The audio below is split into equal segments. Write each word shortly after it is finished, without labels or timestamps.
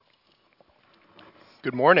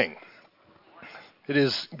Good morning. It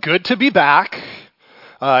is good to be back.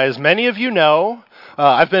 As many of you know,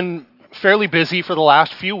 I've been fairly busy for the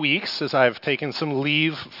last few weeks as I've taken some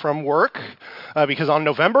leave from work because on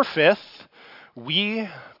November 5th, we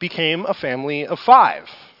became a family of 5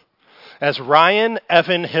 as Ryan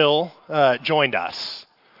Evan Hill joined us.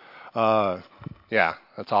 Yeah,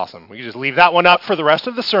 that's awesome. We can just leave that one up for the rest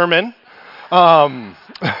of the sermon.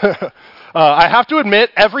 I have to admit,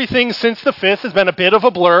 everything since the 5th has been a bit of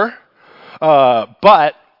a blur,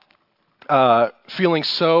 but feeling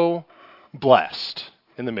so blessed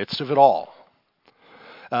in the midst of it all.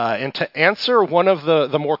 And to answer one of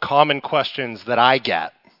the more common questions that I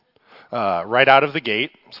get right out of the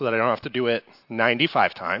gate, so that I don't have to do it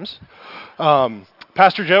 95 times,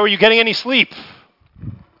 Pastor Joe, are you getting any sleep?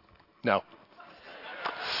 No.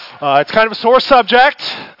 It's kind of a sore subject,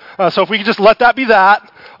 so if we could just let that be that.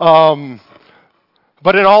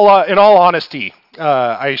 But in all honesty,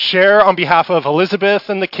 I share on behalf of Elizabeth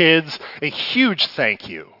and the kids a huge thank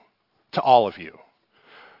you to all of you,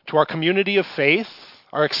 to our community of faith,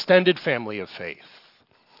 our extended family of faith,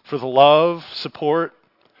 for the love, support,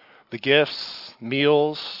 the gifts,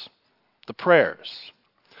 meals, the prayers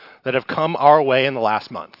that have come our way in the last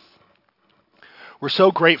month. We're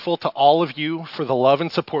so grateful to all of you for the love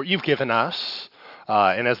and support you've given us.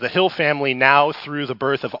 And as the Hill family now, through the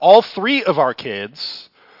birth of all 3 of our kids,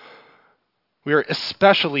 we are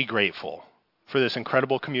especially grateful for this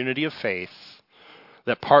incredible community of faith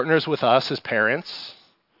that partners with us as parents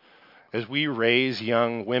as we raise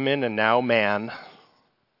young women and now man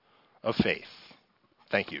of faith.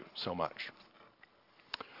 Thank you so much.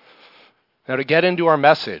 Now to get into our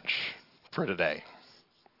message for today,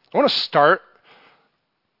 I want to start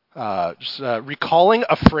recalling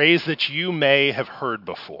a phrase that you may have heard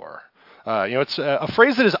before. It's a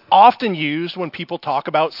phrase that is often used when people talk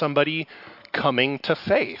about somebody coming to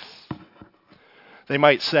faith. They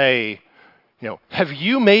might say, have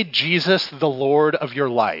you made Jesus the Lord of your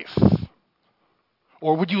life?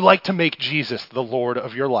 Or would you like to make Jesus the Lord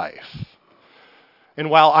of your life? And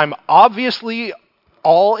while I'm obviously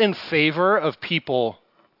all in favor of people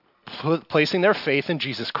placing their faith in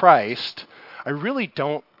Jesus Christ, I really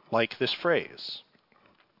don't like this phrase.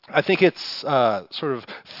 I think it's sort of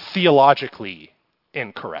theologically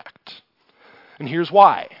incorrect. And here's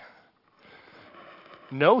why.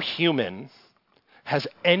 No human has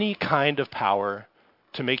any kind of power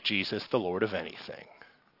to make Jesus the Lord of anything.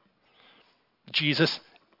 Jesus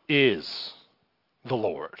is the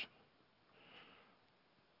Lord.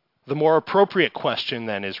 The more appropriate question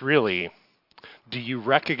then is really, do you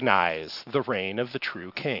recognize the reign of the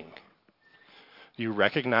true King? Do you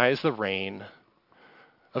recognize the reign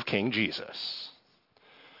of King Jesus?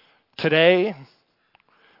 Today,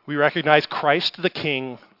 we recognize Christ the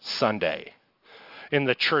King Sunday in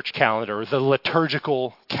the church calendar, the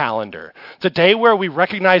liturgical calendar. It's a day where we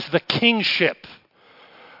recognize the kingship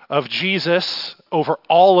of Jesus over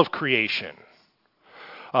all of creation.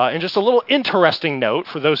 And just a little interesting note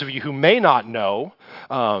for those of you who may not know,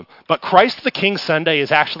 but Christ the King Sunday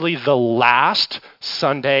is actually the last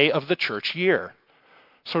Sunday of the church year.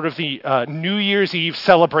 Sort of the New Year's Eve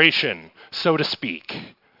celebration, so to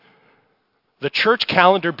speak. The church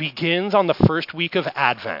calendar begins on the first week of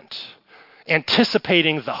Advent,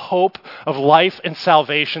 anticipating the hope of life and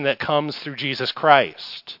salvation that comes through Jesus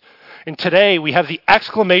Christ. And today we have the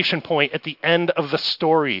exclamation point at the end of the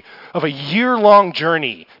story of a year-long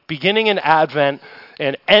journey, beginning in Advent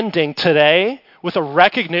and ending today with a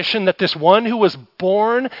recognition that this one who was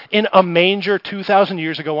born in a manger 2,000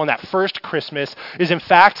 years ago on that first Christmas is in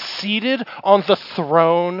fact seated on the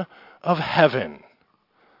throne of heaven,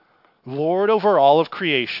 Lord over all of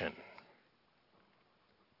creation,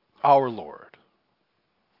 our Lord.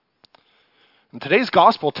 And today's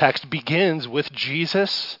gospel text begins with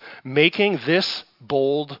Jesus making this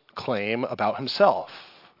bold claim about himself.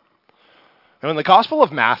 Now, in the Gospel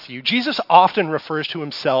of Matthew, Jesus often refers to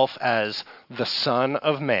himself as the Son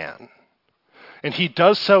of Man. And he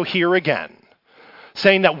does so here again,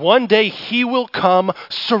 saying that one day he will come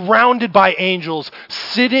surrounded by angels,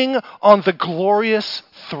 sitting on the glorious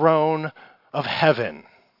throne of heaven.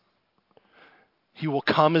 He will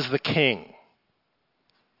come as the King.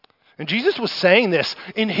 And Jesus was saying this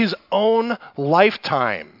in his own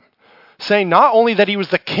lifetime, saying not only that he was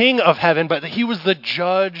the King of heaven, but that he was the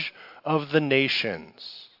judge of the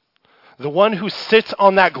nations, the one who sits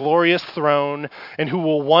on that glorious throne and who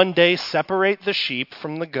will one day separate the sheep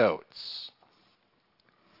from the goats.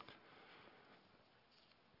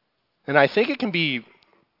 And I think it can be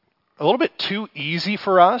a little bit too easy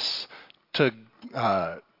for us to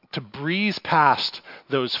breeze past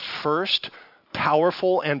those first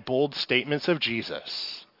powerful and bold statements of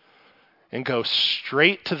Jesus and go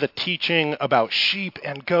straight to the teaching about sheep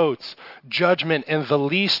and goats, judgment, and the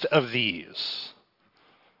least of these,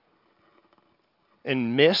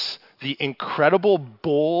 and miss the incredible,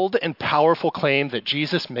 bold, and powerful claim that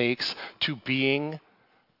Jesus makes to being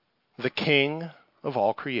the King of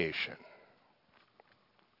all creation.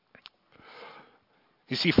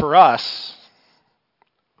 You see, for us,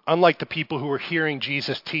 unlike the people who were hearing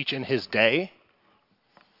Jesus teach in his day,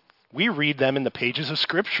 we read them in the pages of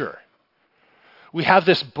Scripture. We have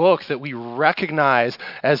this book that we recognize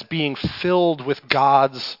as being filled with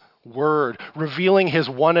God's Word, revealing his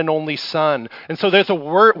one and only Son. And so there's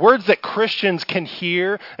words that Christians can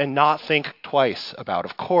hear and not think twice about.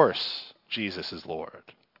 Of course, Jesus is Lord.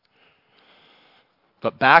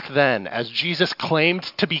 But back then, as Jesus claimed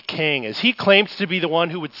to be king, as he claimed to be the one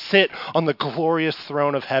who would sit on the glorious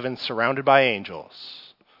throne of heaven surrounded by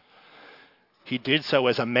angels, he did so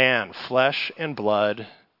as a man, flesh and blood,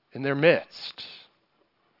 in their midst.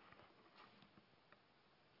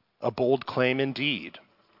 A bold claim indeed.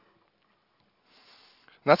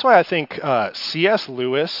 And that's why I think C.S.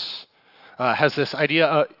 Lewis has this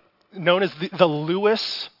idea known as the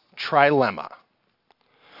Lewis trilemma.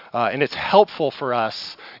 And it's helpful for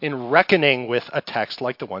us in reckoning with a text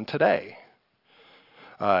like the one today.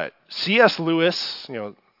 C.S. Lewis,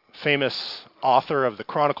 famous author of the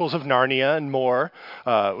Chronicles of Narnia and more,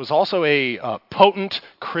 was also a potent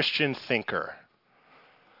Christian thinker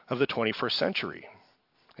of the 21st century.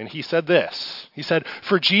 And he said this. He said,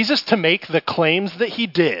 for Jesus to make the claims that he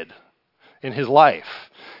did in his life,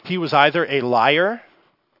 he was either a liar,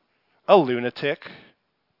 a lunatic,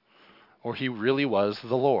 or he really was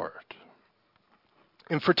the Lord.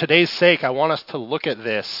 And for today's sake, I want us to look at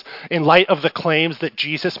this in light of the claims that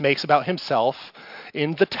Jesus makes about himself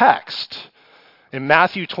in the text. In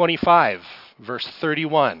Matthew 25, verse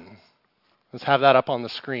 31. Let's have that up on the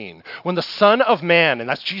screen. When the Son of Man, and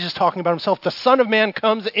that's Jesus talking about himself, the Son of Man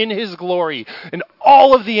comes in his glory, and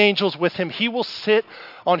all of the angels with him, he will sit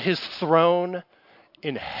on his throne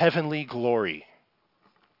in heavenly glory.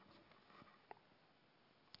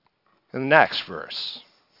 In the next verse,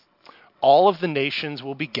 all of the nations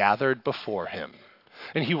will be gathered before him,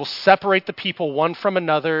 and he will separate the people one from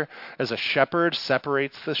another as a shepherd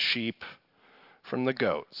separates the sheep from the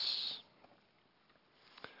goats.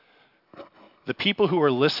 The people who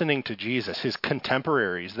were listening to Jesus, his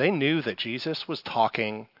contemporaries, they knew that Jesus was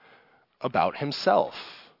talking about himself.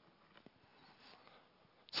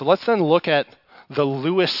 So let's then look at the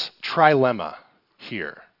Lewis trilemma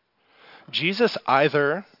here. Jesus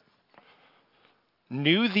either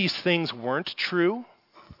knew these things weren't true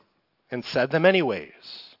and said them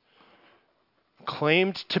anyways,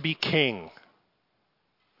 claimed to be king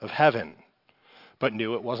of heaven, but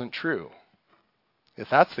knew it wasn't true. If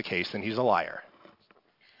that's the case, then he's a liar.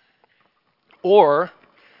 Or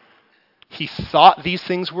he thought these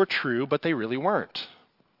things were true, but they really weren't,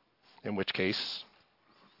 in which case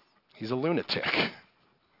he's a lunatic.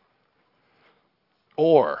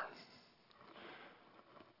 Or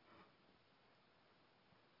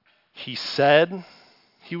he said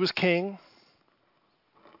he was king,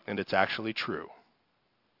 and it's actually true.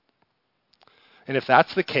 And if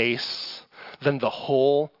that's the case, then the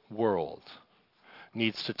whole world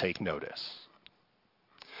needs to take notice.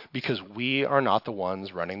 Because we are not the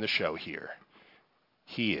ones running the show here.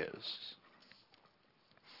 He is.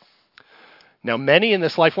 Now, many in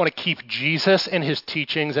this life want to keep Jesus and his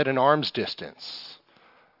teachings at an arm's distance.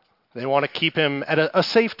 They want to keep him at a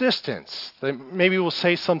safe distance. They maybe will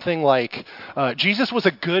say something like, Jesus was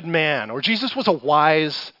a good man, or Jesus was a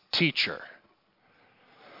wise teacher.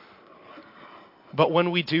 But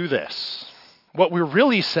when we do this, what we're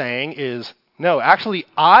really saying is, no, actually,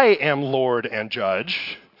 I am Lord and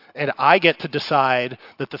Judge, and I get to decide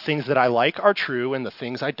that the things that I like are true and the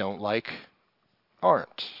things I don't like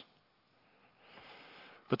aren't.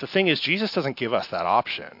 But the thing is, Jesus doesn't give us that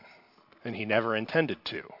option, and he never intended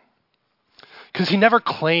to. Because he never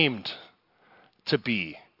claimed to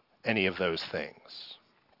be any of those things.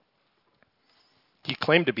 He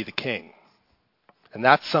claimed to be the king, and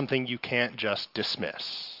that's something you can't just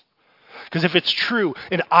dismiss. Because if it's true,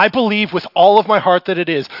 and I believe with all of my heart that it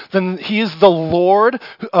is, then he is the Lord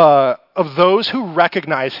of those who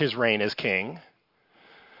recognize his reign as king,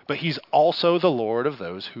 but he's also the Lord of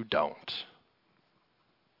those who don't.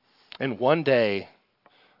 And one day,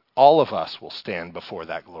 all of us will stand before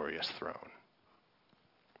that glorious throne.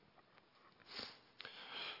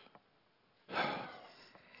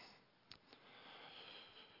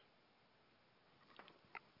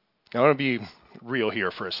 Now, I want to be real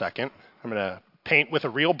here for a second. I'm going to paint with a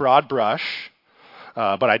real broad brush.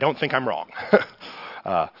 but I don't think I'm wrong.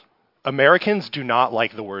 Americans do not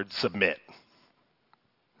like the word submit,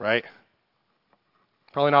 right?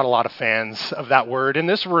 Probably not a lot of fans of that word in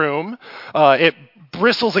this room. It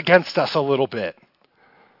bristles against us a little bit.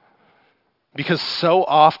 Because so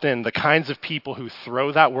often the kinds of people who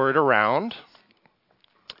throw that word around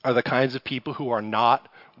are the kinds of people who are not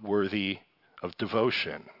worthy of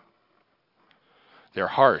devotion. They're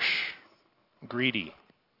harsh, greedy,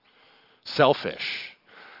 selfish.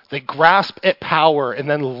 They grasp at power and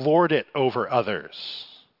then lord it over others.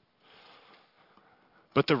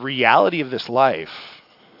 But the reality of this life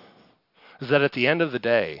is that at the end of the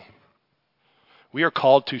day, we are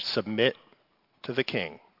called to submit to the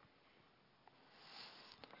King.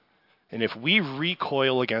 And if we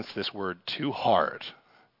recoil against this word too hard,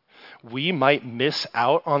 we might miss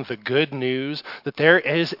out on the good news that there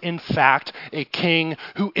is, in fact, a King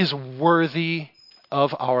who is worthy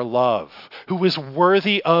of our love, who is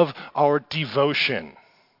worthy of our devotion.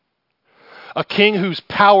 A King whose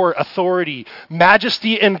power, authority,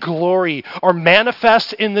 majesty, and glory are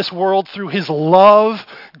manifest in this world through his love,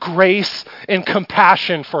 grace, and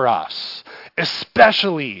compassion for us,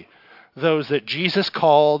 especially those that Jesus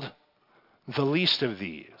called the least of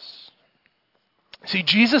these. See,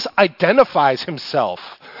 Jesus identifies himself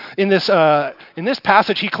in this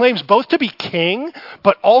passage. He claims both to be king,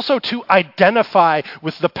 but also to identify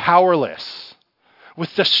with the powerless,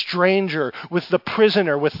 with the stranger, with the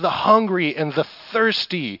prisoner, with the hungry and the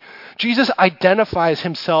thirsty. Jesus identifies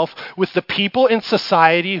himself with the people in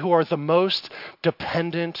society who are the most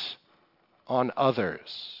dependent on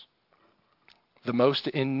others, the most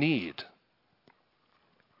in need.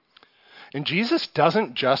 And Jesus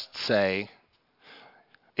doesn't just say,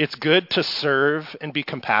 it's good to serve and be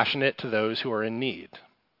compassionate to those who are in need.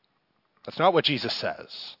 That's not what Jesus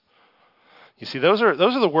says. You see, those are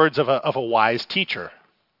the words of a wise teacher,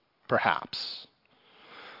 perhaps.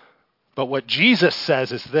 But what Jesus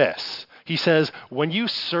says is this. He says, when you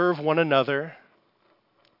serve one another,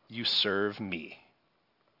 you serve me.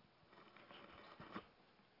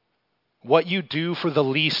 What you do for the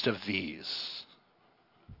least of these,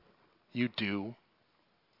 you do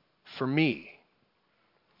for me.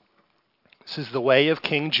 This is the way of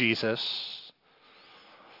King Jesus,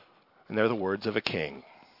 and they're the words of a king.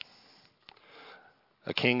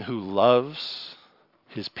 A king who loves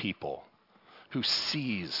his people, who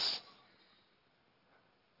sees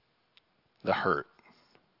the hurt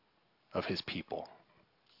of his people.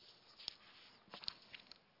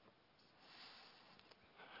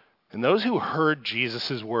 And those who heard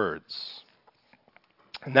Jesus' words,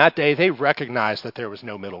 in that day they recognized that there was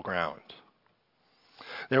no middle ground.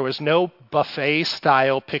 There was no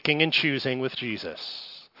buffet-style picking and choosing with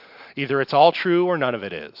Jesus. Either it's all true or none of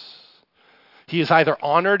it is. He is either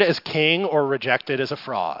honored as king or rejected as a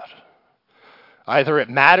fraud. Either it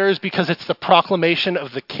matters because it's the proclamation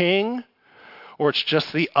of the king, or it's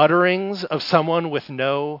just the utterings of someone with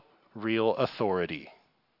no real authority.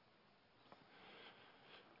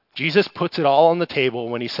 Jesus puts it all on the table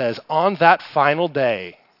when he says, on that final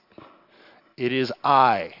day, it is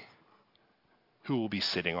I who will be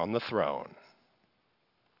sitting on the throne.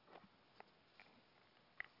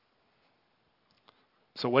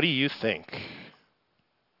 So what do you think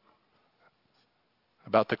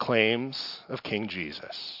about the claims of King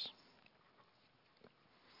Jesus?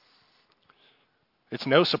 It's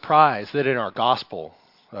no surprise that in our gospel,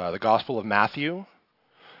 the Gospel of Matthew,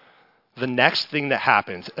 the next thing that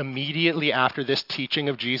happens immediately after this teaching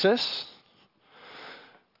of Jesus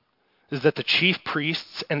is that the chief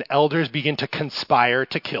priests and elders begin to conspire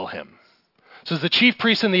to kill him. So the chief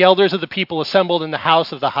priests and the elders of the people assembled in the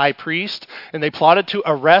house of the high priest, and they plotted to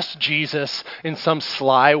arrest Jesus in some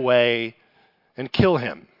sly way and kill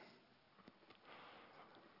him.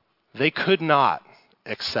 They could not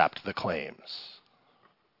accept the claims.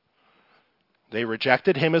 They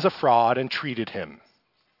rejected him as a fraud and treated him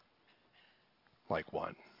like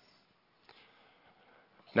one.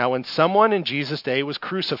 Now, when someone in Jesus' day was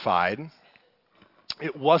crucified,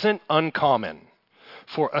 it wasn't uncommon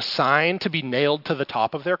for a sign to be nailed to the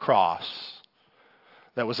top of their cross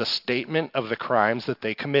that was a statement of the crimes that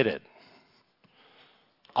they committed.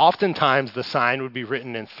 Oftentimes, the sign would be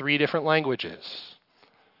written in 3 different languages,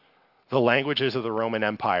 the languages of the Roman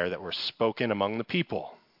Empire that were spoken among the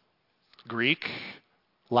people: Greek,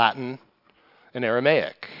 Latin, and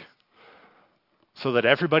Aramaic, so that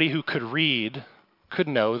everybody who could read could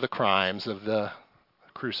know the crimes of the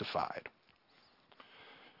crucified.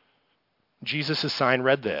 Jesus' sign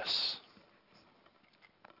read this: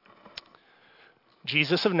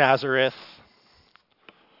 Jesus of Nazareth,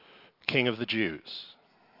 King of the Jews.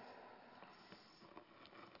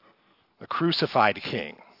 the crucified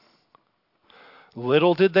King.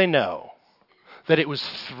 Little did they know that it was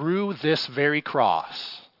through this very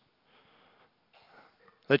cross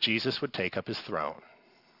that Jesus would take up his throne.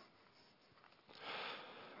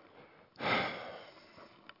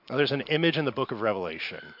 Now, there's an image in the book of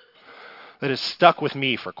Revelation that has stuck with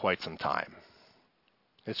me for quite some time.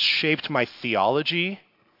 It's shaped my theology,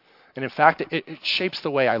 and in fact, it shapes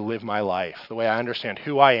the way I live my life, the way I understand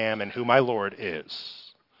who I am and who my Lord is.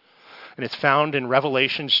 And it's found in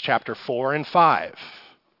Revelations chapter 4 and 5.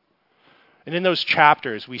 And in those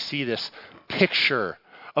chapters, we see this picture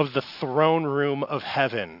of the throne room of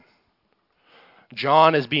heaven.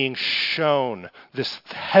 John is being shown this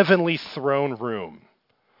heavenly throne room.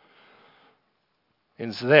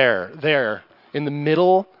 And there, in the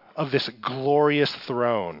middle of this glorious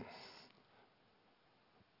throne,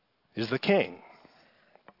 is the King.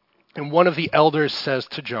 And one of the elders says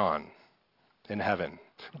to John in heaven,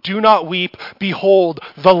 "Do not weep. Behold,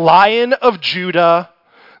 the Lion of Judah,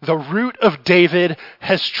 the Root of David,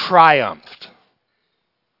 has triumphed."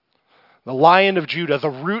 The Lion of Judah,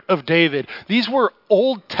 the Root of David. These were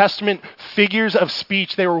Old Testament figures of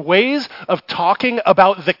speech. They were ways of talking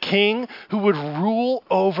about the King who would rule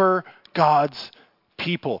over God's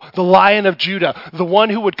people. The Lion of Judah, the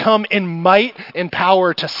one who would come in might and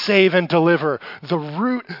power to save and deliver. The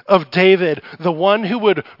Root of David, the one who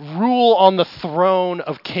would rule on the throne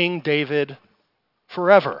of King David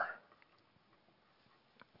forever.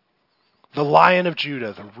 The Lion of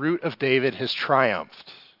Judah, the Root of David, has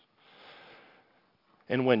triumphed.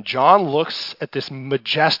 And when John looks at this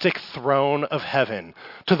majestic throne of heaven,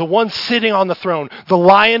 to the one sitting on the throne, the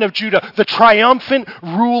Lion of Judah, the triumphant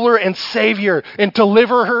ruler and savior and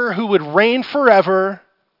deliverer who would reign forever,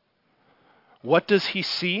 what does he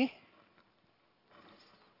see?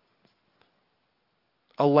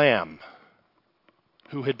 A lamb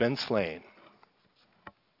who had been slain.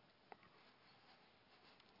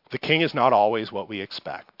 The King is not always what we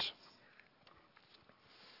expect.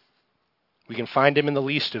 We can find him in the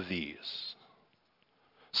least of these,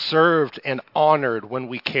 served and honored when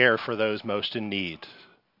we care for those most in need.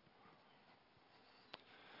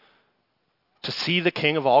 To see the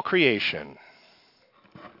King of all creation,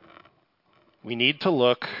 we need to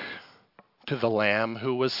look to the Lamb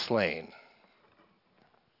who was slain.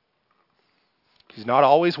 He's not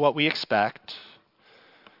always what we expect,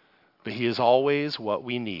 but he is always what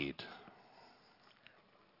we need.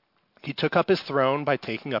 He took up his throne by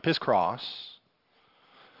taking up his cross,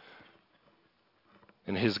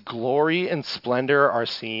 and his glory and splendor are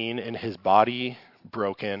seen in his body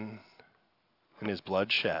broken and his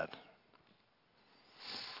blood shed.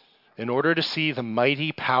 In order to see the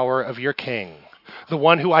mighty power of your King, the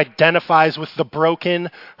one who identifies with the broken,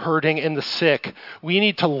 hurting, and the sick, we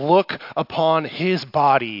need to look upon his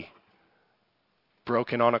body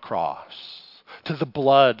broken on a cross, to the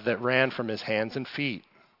blood that ran from his hands and feet,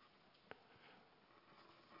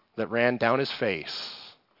 that ran down his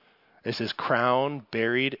face as his crown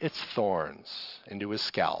buried its thorns into his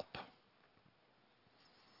scalp,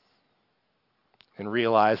 and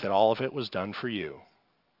realize that all of it was done for you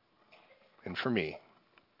and for me.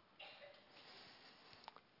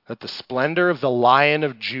 That the splendor of the Lion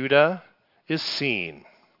of Judah is seen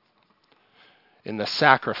in the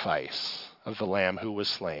sacrifice of the Lamb who was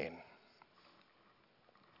slain.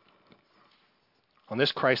 On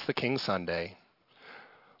this Christ the King Sunday,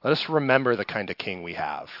 let us remember the kind of King we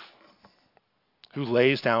have, who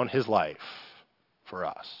lays down his life for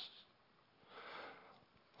us.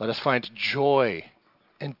 Let us find joy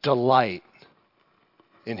and delight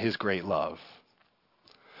in his great love.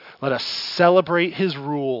 Let us celebrate his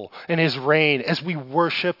rule and his reign as we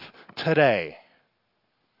worship today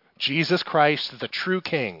Jesus Christ, the true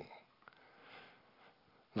King,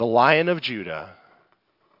 the Lion of Judah,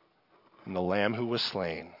 and the Lamb who was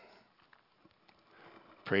slain.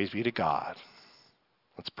 Praise be to God.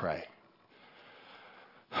 Let's pray.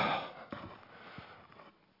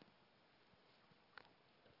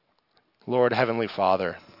 Lord, Heavenly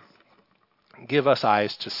Father, give us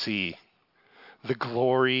eyes to see the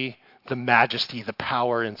glory, the majesty, the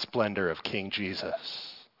power, and splendor of King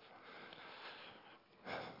Jesus.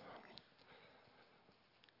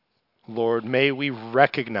 Lord, may we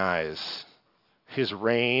recognize his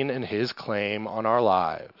reign and his claim on our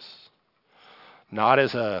lives, not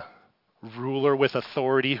as a ruler with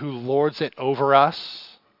authority who lords it over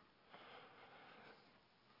us,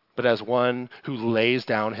 but as one who lays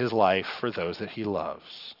down his life for those that he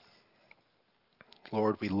loves.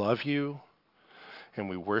 Lord, we love you, and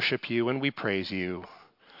we worship you, and we praise you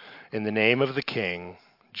in the name of the King,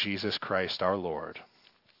 Jesus Christ our Lord.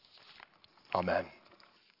 Amen.